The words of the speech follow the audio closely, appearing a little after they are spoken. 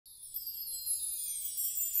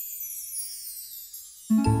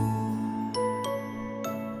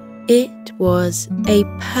It was a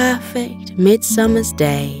perfect midsummer's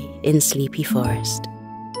day in Sleepy Forest.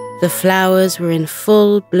 The flowers were in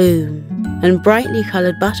full bloom, and brightly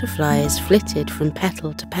coloured butterflies flitted from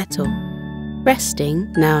petal to petal,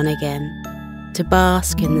 resting now and again to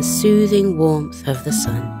bask in the soothing warmth of the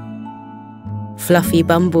sun. Fluffy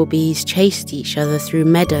bumblebees chased each other through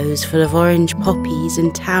meadows full of orange poppies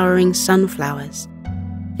and towering sunflowers.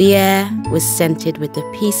 The air was scented with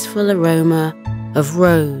the peaceful aroma of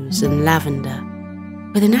rose and lavender,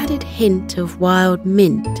 with an added hint of wild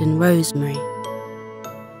mint and rosemary.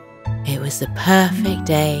 It was the perfect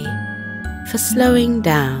day for slowing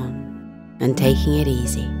down and taking it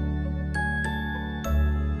easy.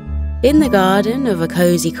 In the garden of a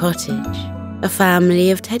cosy cottage, a family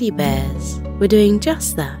of teddy bears were doing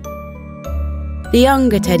just that. The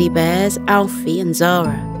younger teddy bears, Alfie and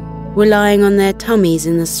Zara, were lying on their tummies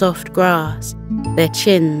in the soft grass, their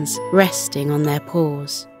chins resting on their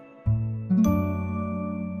paws.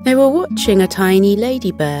 They were watching a tiny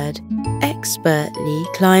ladybird expertly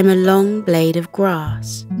climb a long blade of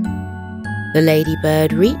grass. The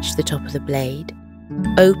ladybird reached the top of the blade,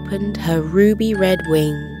 opened her ruby-red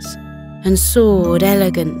wings, and soared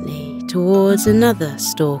elegantly towards another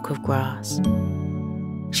stalk of grass.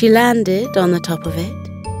 She landed on the top of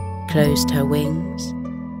it, closed her wings,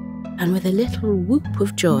 and with a little whoop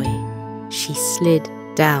of joy, she slid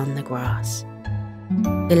down the grass.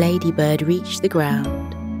 The ladybird reached the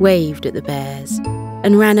ground, waved at the bears,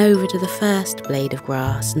 and ran over to the first blade of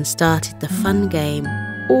grass and started the fun game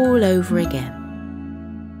all over again.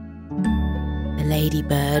 The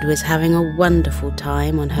ladybird was having a wonderful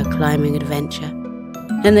time on her climbing adventure,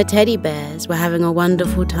 and the teddy bears were having a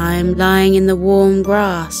wonderful time lying in the warm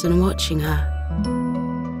grass and watching her.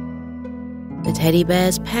 The teddy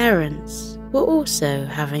bears' parents were also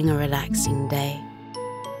having a relaxing day.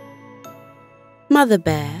 Mother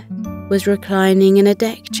Bear was reclining in a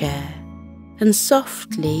deck chair and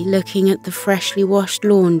softly looking at the freshly washed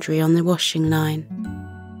laundry on the washing line.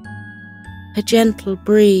 A gentle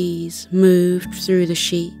breeze moved through the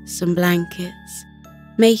sheets and blankets,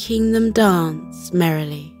 making them dance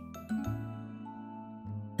merrily.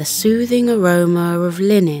 The soothing aroma of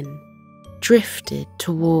linen drifted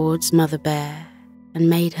towards Mother Bear and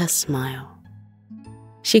made her smile.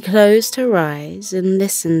 She closed her eyes and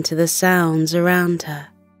listened to the sounds around her.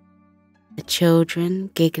 The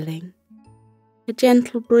children giggling, a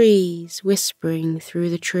gentle breeze whispering through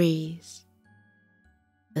the trees,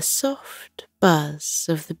 the soft buzz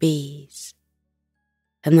of the bees,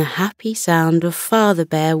 and the happy sound of Father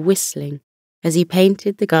Bear whistling as he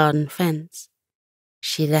painted the garden fence.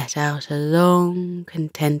 She let out a long,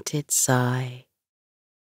 contented sigh.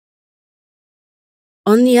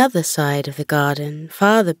 On the other side of the garden,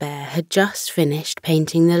 Father Bear had just finished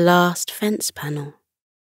painting the last fence panel.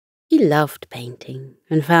 He loved painting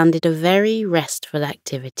and found it a very restful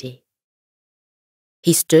activity.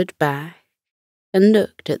 He stood back and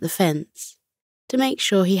looked at the fence to make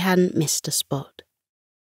sure he hadn't missed a spot.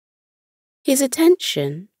 His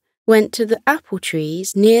attention went to the apple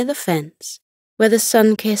trees near the fence, where the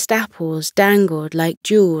sun-kissed apples dangled like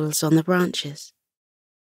jewels on the branches.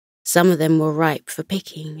 Some of them were ripe for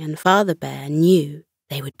picking, and Father Bear knew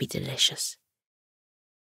they would be delicious.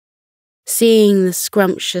 Seeing the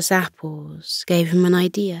scrumptious apples gave him an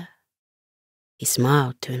idea. He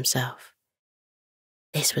smiled to himself.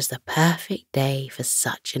 This was the perfect day for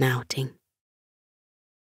such an outing.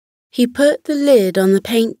 He put the lid on the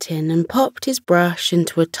paint tin and popped his brush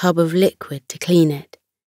into a tub of liquid to clean it.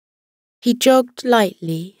 He jogged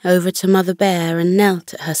lightly over to Mother Bear and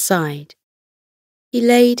knelt at her side. He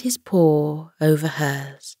laid his paw over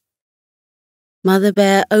hers. Mother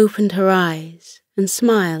Bear opened her eyes and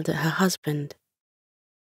smiled at her husband.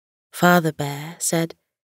 Father Bear said,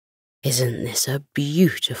 "Isn't this a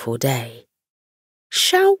beautiful day?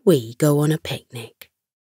 Shall we go on a picnic?"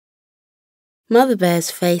 Mother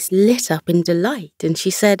Bear's face lit up in delight, and she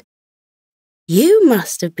said, "You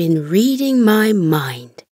must have been reading my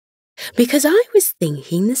mind, because I was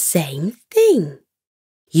thinking the same thing.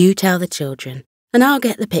 You tell the children, and I'll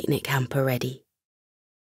get the picnic hamper ready."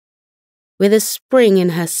 With a spring in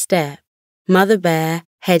her step, Mother Bear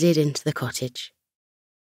headed into the cottage.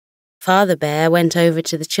 Father Bear went over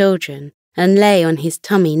to the children and lay on his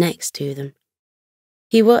tummy next to them.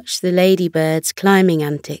 He watched the ladybird's climbing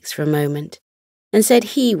antics for a moment and said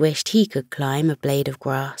he wished he could climb a blade of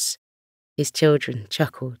grass. His children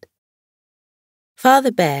chuckled.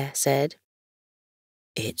 Father Bear said,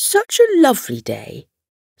 "It's such a lovely day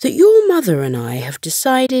that your mother and I have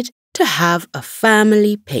decided to have a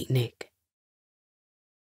family picnic."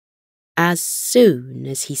 As soon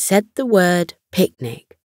as he said the word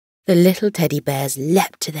picnic, the little teddy bears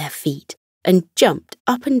leapt to their feet and jumped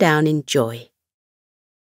up and down in joy.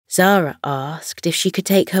 Zara asked if she could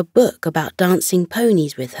take her book about dancing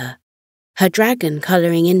ponies with her, her dragon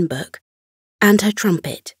colouring-in book, and her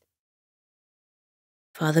trumpet.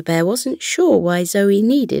 Father Bear wasn't sure why Zoe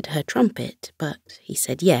needed her trumpet, but he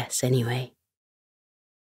said yes anyway.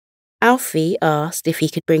 Alfie asked if he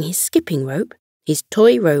could bring his skipping rope, his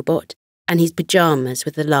toy robot, and his pyjamas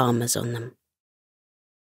with the llamas on them.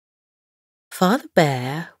 Father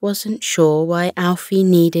Bear wasn't sure why Alfie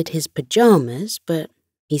needed his pyjamas, but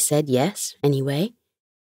he said yes anyway.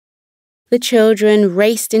 The children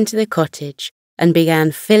raced into the cottage and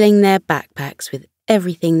began filling their backpacks with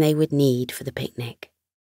everything they would need for the picnic.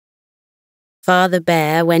 Father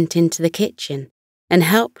Bear went into the kitchen and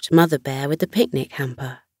helped Mother Bear with the picnic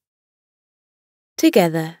hamper.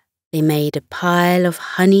 Together, they made a pile of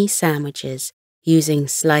honey sandwiches using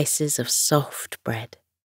slices of soft bread.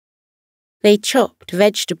 They chopped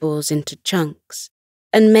vegetables into chunks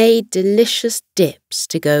and made delicious dips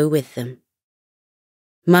to go with them.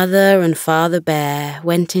 Mother and Father Bear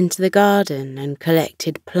went into the garden and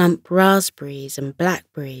collected plump raspberries and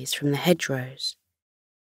blackberries from the hedgerows.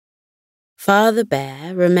 Father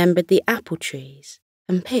Bear remembered the apple trees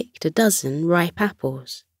and picked a dozen ripe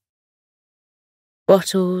apples.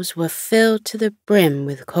 Bottles were filled to the brim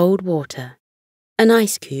with cold water, and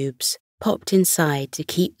ice cubes popped inside to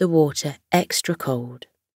keep the water extra cold.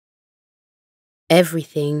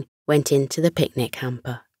 Everything went into the picnic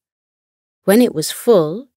hamper. When it was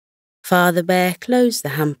full, Father Bear closed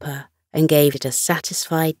the hamper and gave it a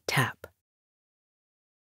satisfied tap.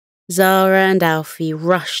 Zara and Alfie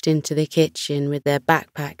rushed into the kitchen with their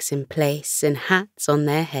backpacks in place and hats on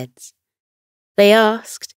their heads. They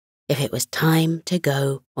asked if it was time to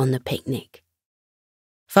go on the picnic.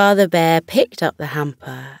 Father Bear picked up the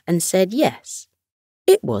hamper and said yes,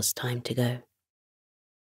 it was time to go.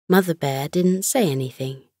 Mother Bear didn't say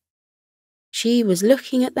anything. She was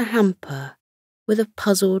looking at the hamper with a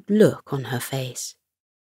puzzled look on her face.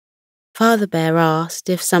 Father Bear asked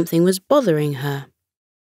if something was bothering her.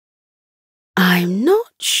 "I'm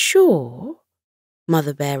not sure,"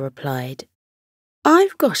 Mother Bear replied.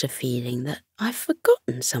 "I've got a feeling that I've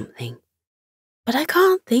forgotten something, but I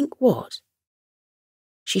can't think what."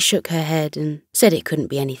 She shook her head and said it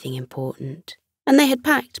couldn't be anything important, and they had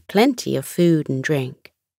packed plenty of food and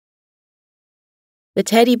drink. The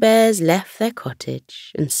teddy bears left their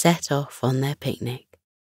cottage and set off on their picnic.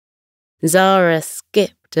 Zara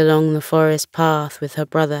skipped along the forest path with her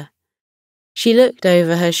brother. She looked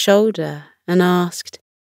over her shoulder and asked,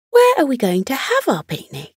 "Where are we going to have our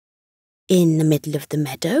picnic? In the middle of the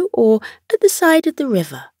meadow or at the side of the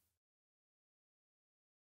river?"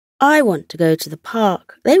 "I want to go to the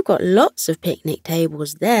park. They've got lots of picnic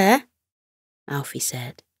tables there," Alfie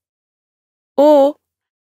said. "Or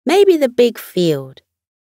maybe the big field,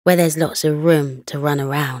 where there's lots of room to run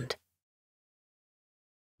around."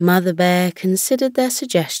 Mother Bear considered their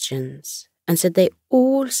suggestions and said they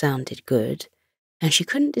all sounded good, and she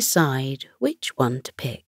couldn't decide which one to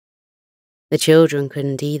pick. The children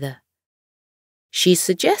couldn't either. She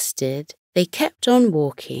suggested they kept on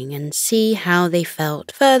walking and see how they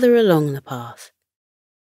felt further along the path.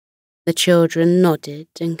 The children nodded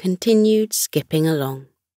and continued skipping along.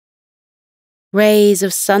 Rays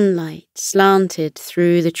of sunlight slanted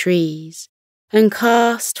through the trees and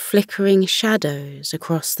cast flickering shadows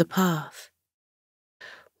across the path.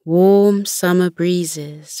 Warm summer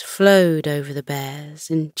breezes flowed over the bears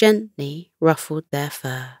and gently ruffled their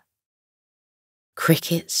fur.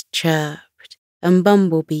 Crickets chirped and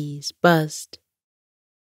bumblebees buzzed.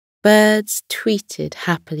 Birds tweeted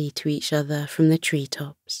happily to each other from the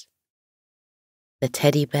treetops. The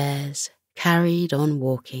teddy bears carried on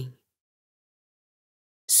walking.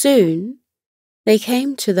 Soon, they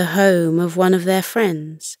came to the home of one of their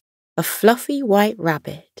friends, a fluffy white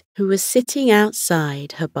rabbit who was sitting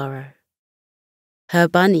outside her burrow. Her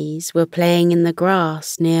bunnies were playing in the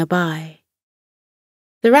grass nearby.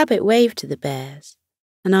 The rabbit waved to the bears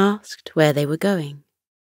and asked where they were going.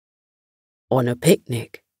 "On a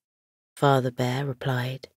picnic," Father Bear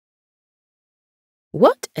replied.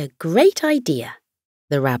 "What a great idea,"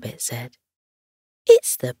 the rabbit said.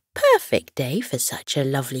 "It's the perfect day for such a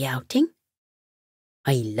lovely outing.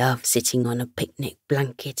 I love sitting on a picnic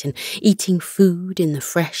blanket and eating food in the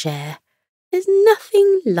fresh air. There's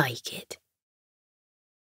nothing like it."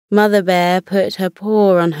 Mother Bear put her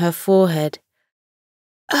paw on her forehead.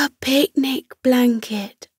 "A picnic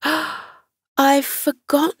blanket. I've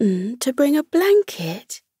forgotten to bring a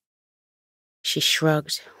blanket." She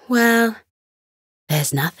shrugged. "Well,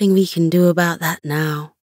 There's nothing we can do about that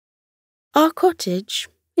now. Our cottage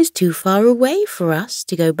is too far away for us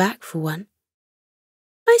to go back for one.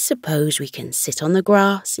 I suppose we can sit on the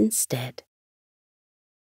grass instead."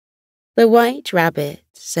 The White Rabbit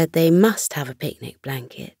said they must have a picnic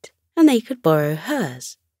blanket and they could borrow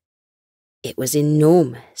hers. It was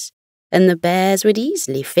enormous, and the bears would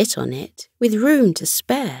easily fit on it with room to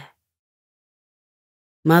spare.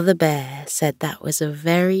 Mother Bear said that was a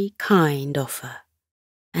very kind offer,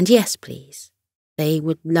 and yes, please, they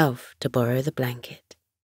would love to borrow the blanket.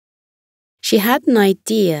 She had an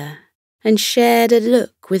idea and shared a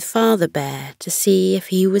look with Father Bear to see if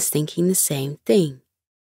he was thinking the same thing.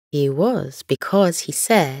 He was, because he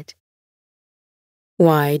said,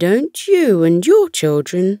 "Why don't you and your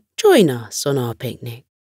children join us on our picnic?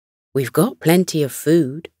 We've got plenty of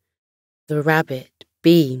food." The rabbit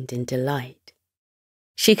beamed in delight.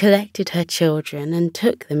 She collected her children and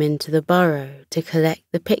took them into the burrow to collect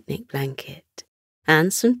the picnic blanket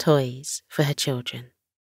and some toys for her children.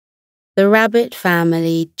 The rabbit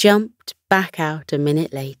family jumped back out a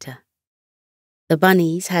minute later. The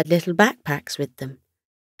bunnies had little backpacks with them,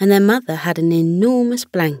 and their mother had an enormous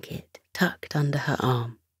blanket tucked under her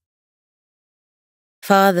arm.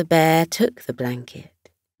 Father Bear took the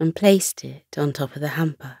blanket and placed it on top of the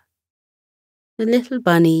hamper. The little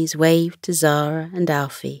bunnies waved to Zara and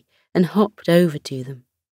Alfie and hopped over to them.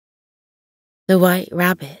 The White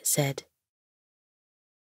Rabbit said,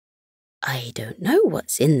 "I don't know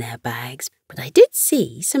what's in their bags, but I did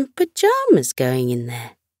see some pajamas going in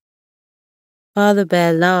there." Father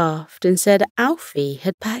Bear laughed and said Alfie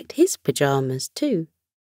had packed his pajamas too.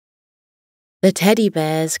 The teddy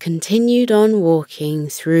bears continued on walking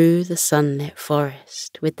through the sunlit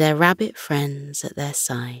forest with their rabbit friends at their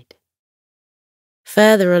side.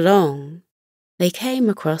 Further along, they came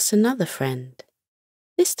across another friend.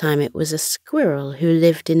 This time it was a squirrel who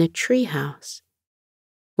lived in a tree house.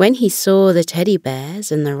 When he saw the teddy bears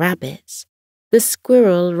and the rabbits, the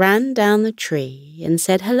squirrel ran down the tree and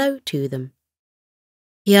said hello to them.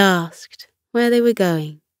 He asked where they were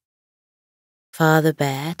going. Father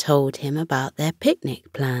Bear told him about their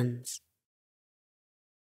picnic plans.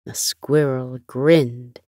 The squirrel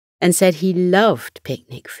grinned and said he loved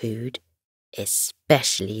picnic food,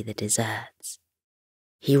 especially the desserts.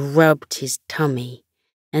 He rubbed his tummy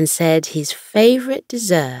and said his favorite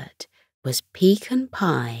dessert was pecan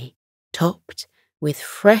pie topped with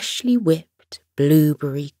freshly whipped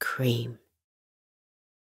blueberry cream.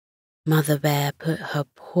 Mother Bear put her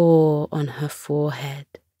paw on her forehead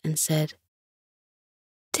and said,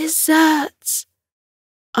 "Desserts!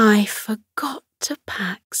 I forgot to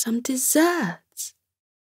pack some desserts."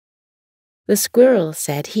 The squirrel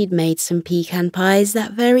said he'd made some pecan pies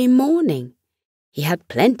that very morning. He had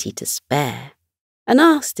plenty to spare and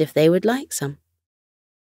asked if they would like some.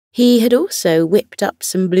 He had also whipped up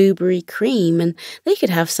some blueberry cream and they could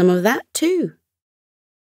have some of that too.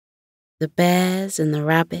 The bears and the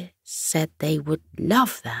rabbits said they would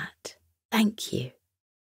love that, thank you.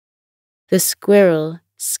 The squirrel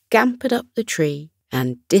scampered up the tree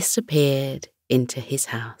and disappeared into his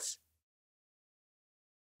house.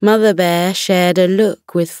 Mother Bear shared a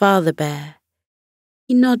look with Father Bear.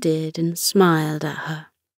 He nodded and smiled at her.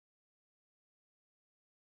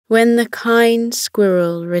 When the kind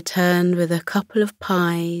squirrel returned with a couple of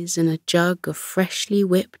pies and a jug of freshly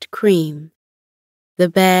whipped cream, the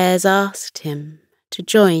bears asked him to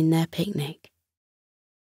join their picnic.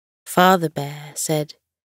 Father Bear said,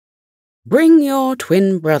 "Bring your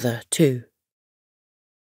twin brother too."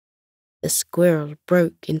 The squirrel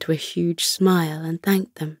broke into a huge smile and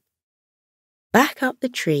thanked them. Back up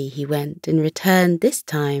the tree he went and returned this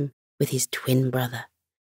time with his twin brother.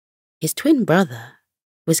 His twin brother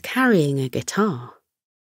was carrying a guitar.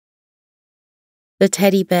 The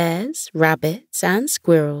teddy bears, rabbits, and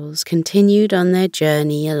squirrels continued on their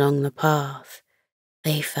journey along the path.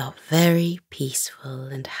 They felt very peaceful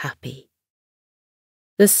and happy.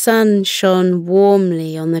 The sun shone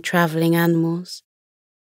warmly on the travelling animals.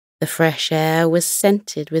 The fresh air was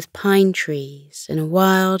scented with pine trees and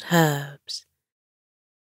wild herbs.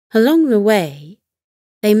 Along the way,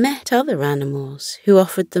 they met other animals who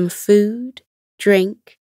offered them food,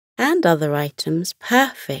 drink, and other items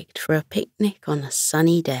perfect for a picnic on a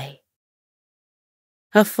sunny day.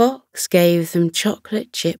 A fox gave them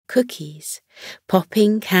chocolate chip cookies,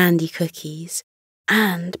 popping candy cookies,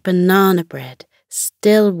 and banana bread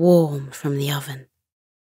still warm from the oven.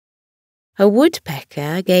 A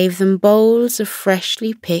woodpecker gave them bowls of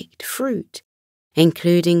freshly picked fruit,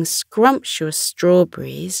 including scrumptious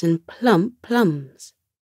strawberries and plump plums.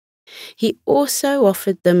 He also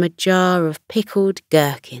offered them a jar of pickled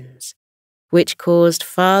gherkins, which caused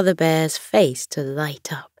Father Bear's face to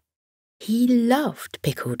light up. He loved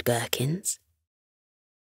pickled gherkins.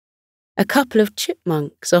 A couple of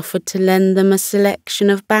chipmunks offered to lend them a selection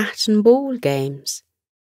of bat and ball games.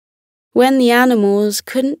 When the animals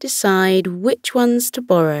couldn't decide which ones to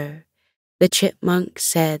borrow, the chipmunks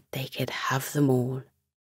said they could have them all.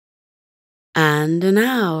 And an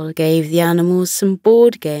owl gave the animals some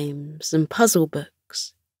board games and puzzle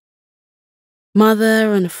books.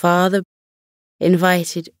 Mother and Father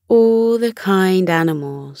invited all the kind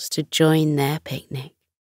animals to join their picnic,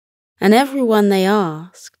 and everyone they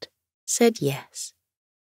asked said yes.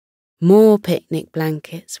 More picnic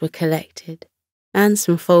blankets were collected, and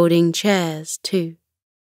some folding chairs too.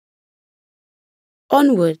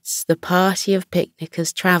 Onwards the party of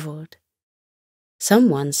picnickers travelled.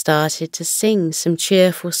 Someone started to sing some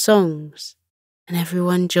cheerful songs, and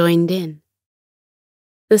everyone joined in.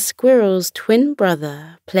 The squirrel's twin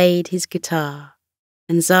brother played his guitar,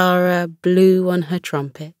 and Zara blew on her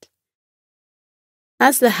trumpet.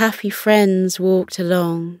 As the happy friends walked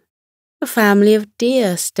along, a family of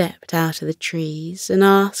deer stepped out of the trees and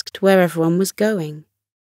asked where everyone was going.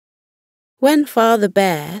 When Father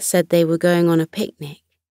Bear said they were going on a picnic,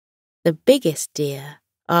 the biggest deer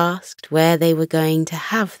asked where they were going to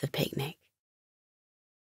have the picnic.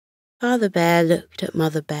 Father Bear looked at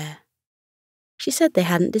Mother Bear. She said they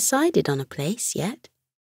hadn't decided on a place yet.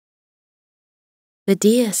 The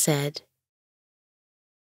deer said,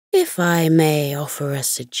 "If I may offer a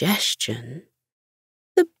suggestion,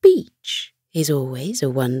 the beach is always a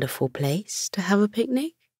wonderful place to have a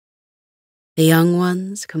picnic. The young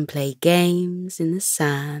ones can play games in the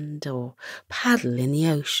sand or paddle in the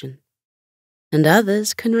ocean, and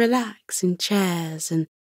others can relax in chairs and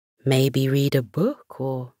maybe read a book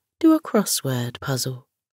or do a crossword puzzle."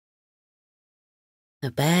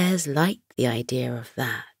 The bears liked the idea of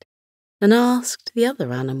that and asked the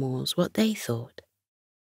other animals what they thought.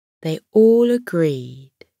 They all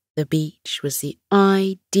agreed the beach was the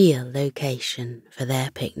ideal location for their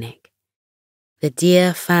picnic. The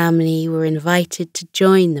deer family were invited to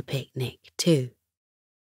join the picnic too.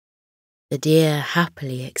 The deer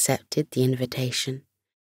happily accepted the invitation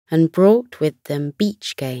and brought with them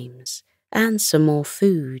beach games and some more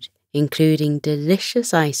food, including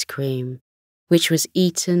delicious ice cream, which was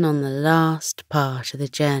eaten on the last part of the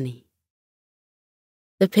journey.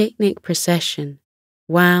 The picnic procession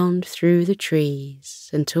wound through the trees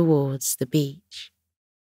and towards the beach.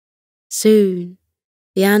 Soon,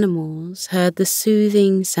 the animals heard the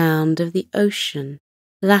soothing sound of the ocean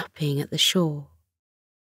lapping at the shore.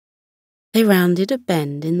 They rounded a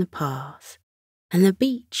bend in the path, and the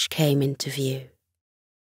beach came into view.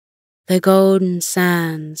 The golden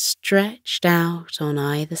sand stretched out on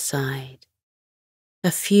either side.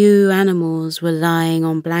 A few animals were lying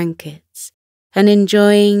on blankets and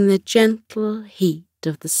enjoying the gentle heat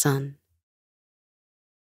of the sun.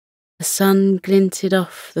 The sun glinted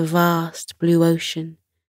off the vast blue ocean,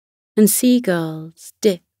 and seagulls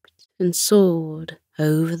dipped and soared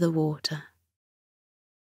over the water.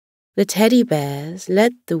 The teddy bears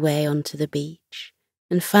led the way onto the beach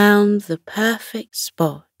and found the perfect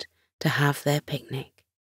spot to have their picnic.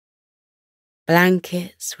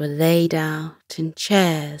 Blankets were laid out and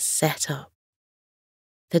chairs set up.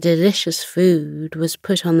 The delicious food was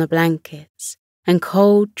put on the blankets and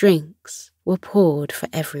cold drinks were poured for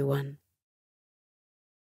everyone.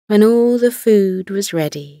 When all the food was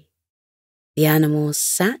ready, the animals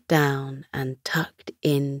sat down and tucked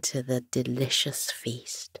into the delicious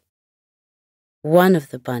feast. One of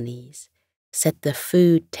the bunnies said the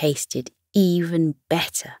food tasted even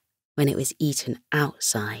better when it was eaten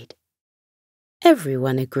outside.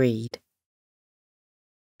 Everyone agreed.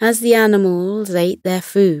 As the animals ate their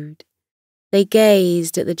food, they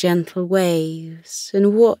gazed at the gentle waves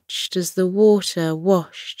and watched as the water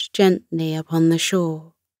washed gently upon the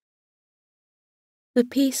shore. The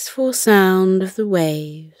peaceful sound of the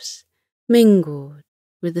waves mingled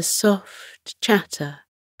with the soft chatter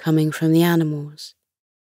coming from the animals.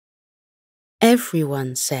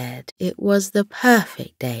 Everyone said it was the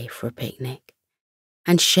perfect day for a picnic,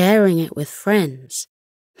 and sharing it with friends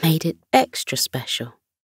made it extra special.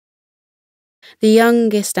 The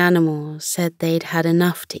youngest animals said they'd had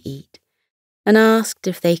enough to eat and asked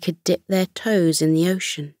if they could dip their toes in the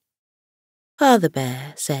ocean. Father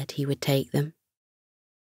Bear said he would take them.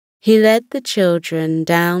 He led the children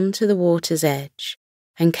down to the water's edge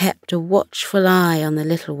and kept a watchful eye on the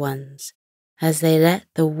little ones as they let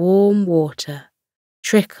the warm water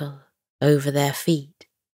trickle over their feet.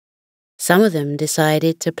 Some of them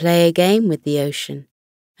decided to play a game with the ocean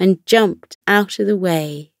and jumped out of the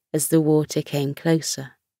way as the water came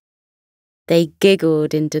closer. They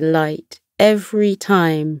giggled in delight every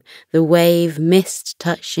time the wave missed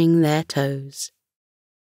touching their toes.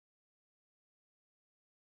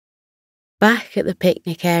 Back at the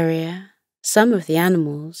picnic area, some of the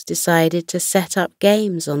animals decided to set up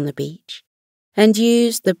games on the beach and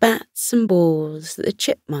used the bats and balls that the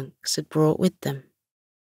chipmunks had brought with them.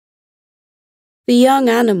 The young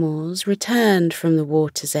animals returned from the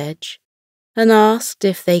water's edge and asked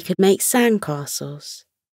if they could make sandcastles.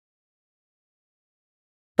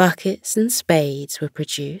 Buckets and spades were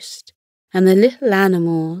produced, and the little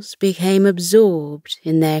animals became absorbed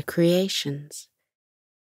in their creations.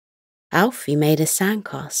 Alfie made a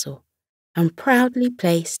sandcastle and proudly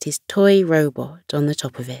placed his toy robot on the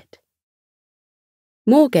top of it.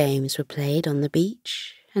 More games were played on the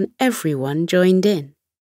beach, and everyone joined in.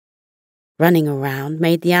 Running around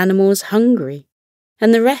made the animals hungry,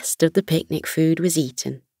 and the rest of the picnic food was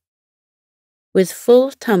eaten. With full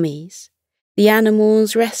tummies, the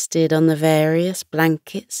animals rested on the various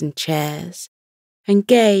blankets and chairs and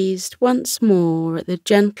gazed once more at the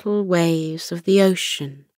gentle waves of the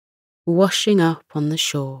ocean washing up on the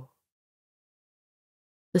shore.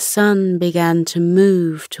 The sun began to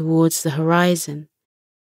move towards the horizon,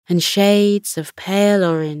 and shades of pale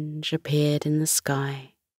orange appeared in the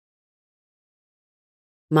sky.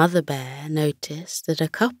 Mother Bear noticed that a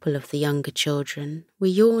couple of the younger children were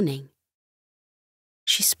yawning.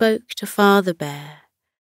 She spoke to Father Bear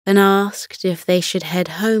and asked if they should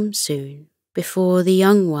head home soon before the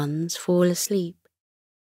young ones fall asleep.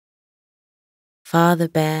 Father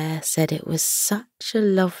Bear said it was such a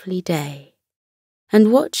lovely day,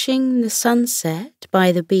 and watching the sunset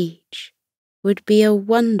by the beach would be a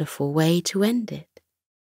wonderful way to end it.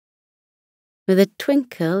 With a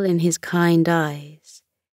twinkle in his kind eyes,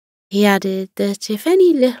 he added that if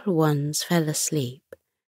any little ones fell asleep,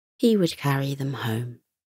 he would carry them home.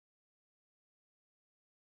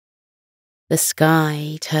 The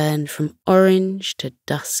sky turned from orange to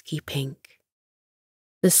dusky pink.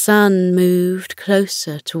 The sun moved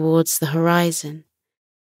closer towards the horizon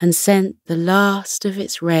and sent the last of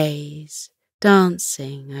its rays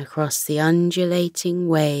dancing across the undulating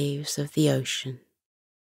waves of the ocean.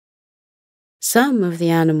 Some of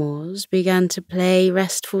the animals began to play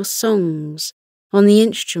restful songs on the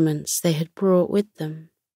instruments they had brought with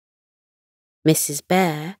them. Mrs.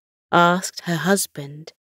 Bear asked her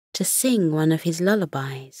husband to sing one of his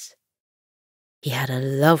lullabies. He had a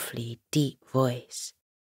lovely deep voice,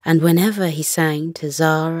 and whenever he sang to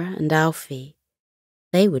Zara and Alfie,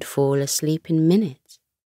 they would fall asleep in minutes.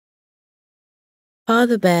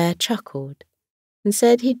 Father Bear chuckled and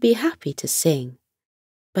said he'd be happy to sing,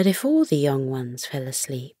 but if all the young ones fell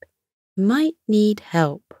asleep, he might need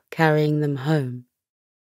help carrying them home.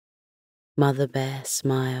 Mother Bear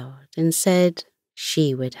smiled and said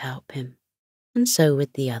she would help him, and so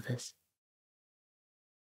would the others.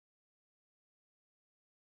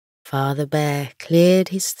 Father Bear cleared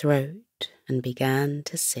his throat and began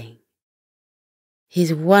to sing.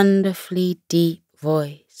 His wonderfully deep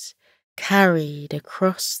voice carried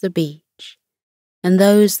across the beach, and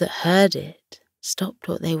those that heard it stopped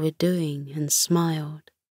what they were doing and smiled.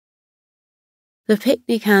 The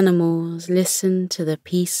picnic animals listened to the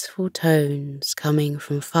peaceful tones coming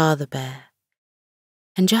from Father Bear,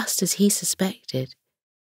 and just as he suspected,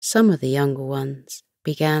 some of the younger ones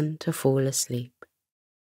began to fall asleep.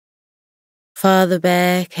 Father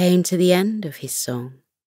Bear came to the end of his song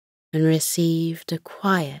and received a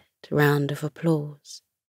quiet round of applause.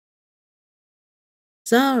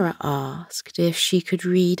 Zara asked if she could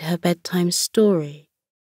read her bedtime story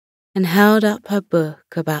and held up her book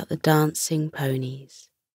about the dancing ponies.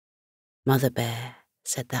 Mother Bear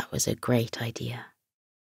said that was a great idea.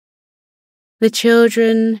 The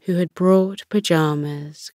children who had brought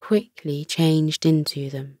pajamas quickly changed into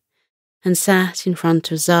them and sat in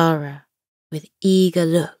front of Zara with eager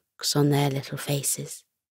looks on their little faces.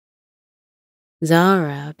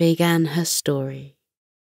 Zara began her story,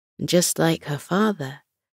 and just like her father,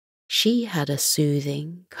 she had a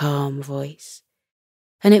soothing, calm voice,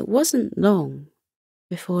 and it wasn't long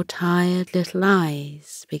before tired little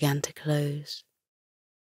eyes began to close.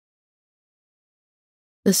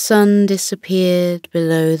 The sun disappeared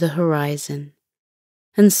below the horizon,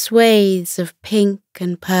 and swathes of pink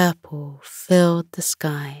and purple filled the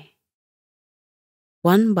sky.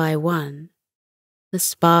 One by one, the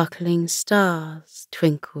sparkling stars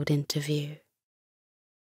twinkled into view.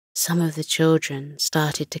 Some of the children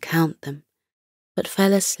started to count them, but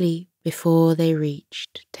fell asleep before they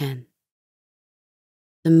reached 10.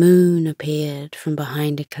 The moon appeared from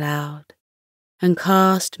behind a cloud and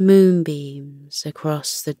cast moonbeams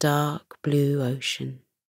across the dark blue ocean.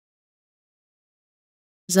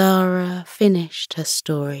 Zara finished her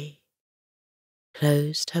story,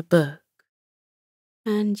 closed her book,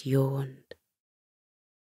 and yawned.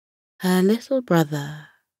 Her little brother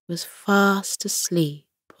was fast asleep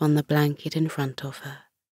on the blanket in front of her.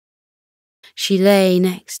 She lay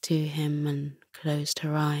next to him and closed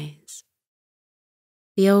her eyes.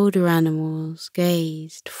 The older animals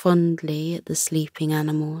gazed fondly at the sleeping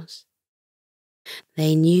animals.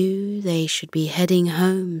 They knew they should be heading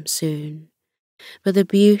home soon, but the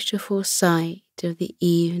beautiful sight of the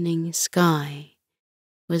evening sky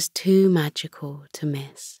was too magical to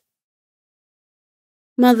miss.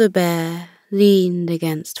 Mother Bear leaned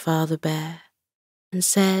against Father Bear and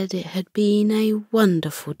said it had been a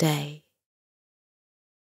wonderful day.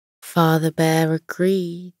 Father Bear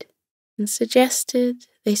agreed and suggested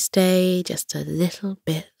they stay just a little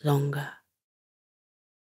bit longer.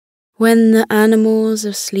 When the animals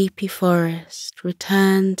of Sleepy Forest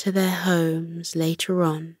returned to their homes later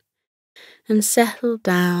on and settled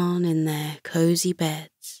down in their cozy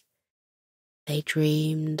beds, they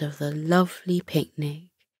dreamed of the lovely picnic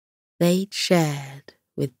they'd shared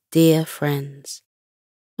with dear friends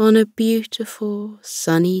on a beautiful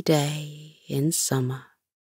sunny day in summer.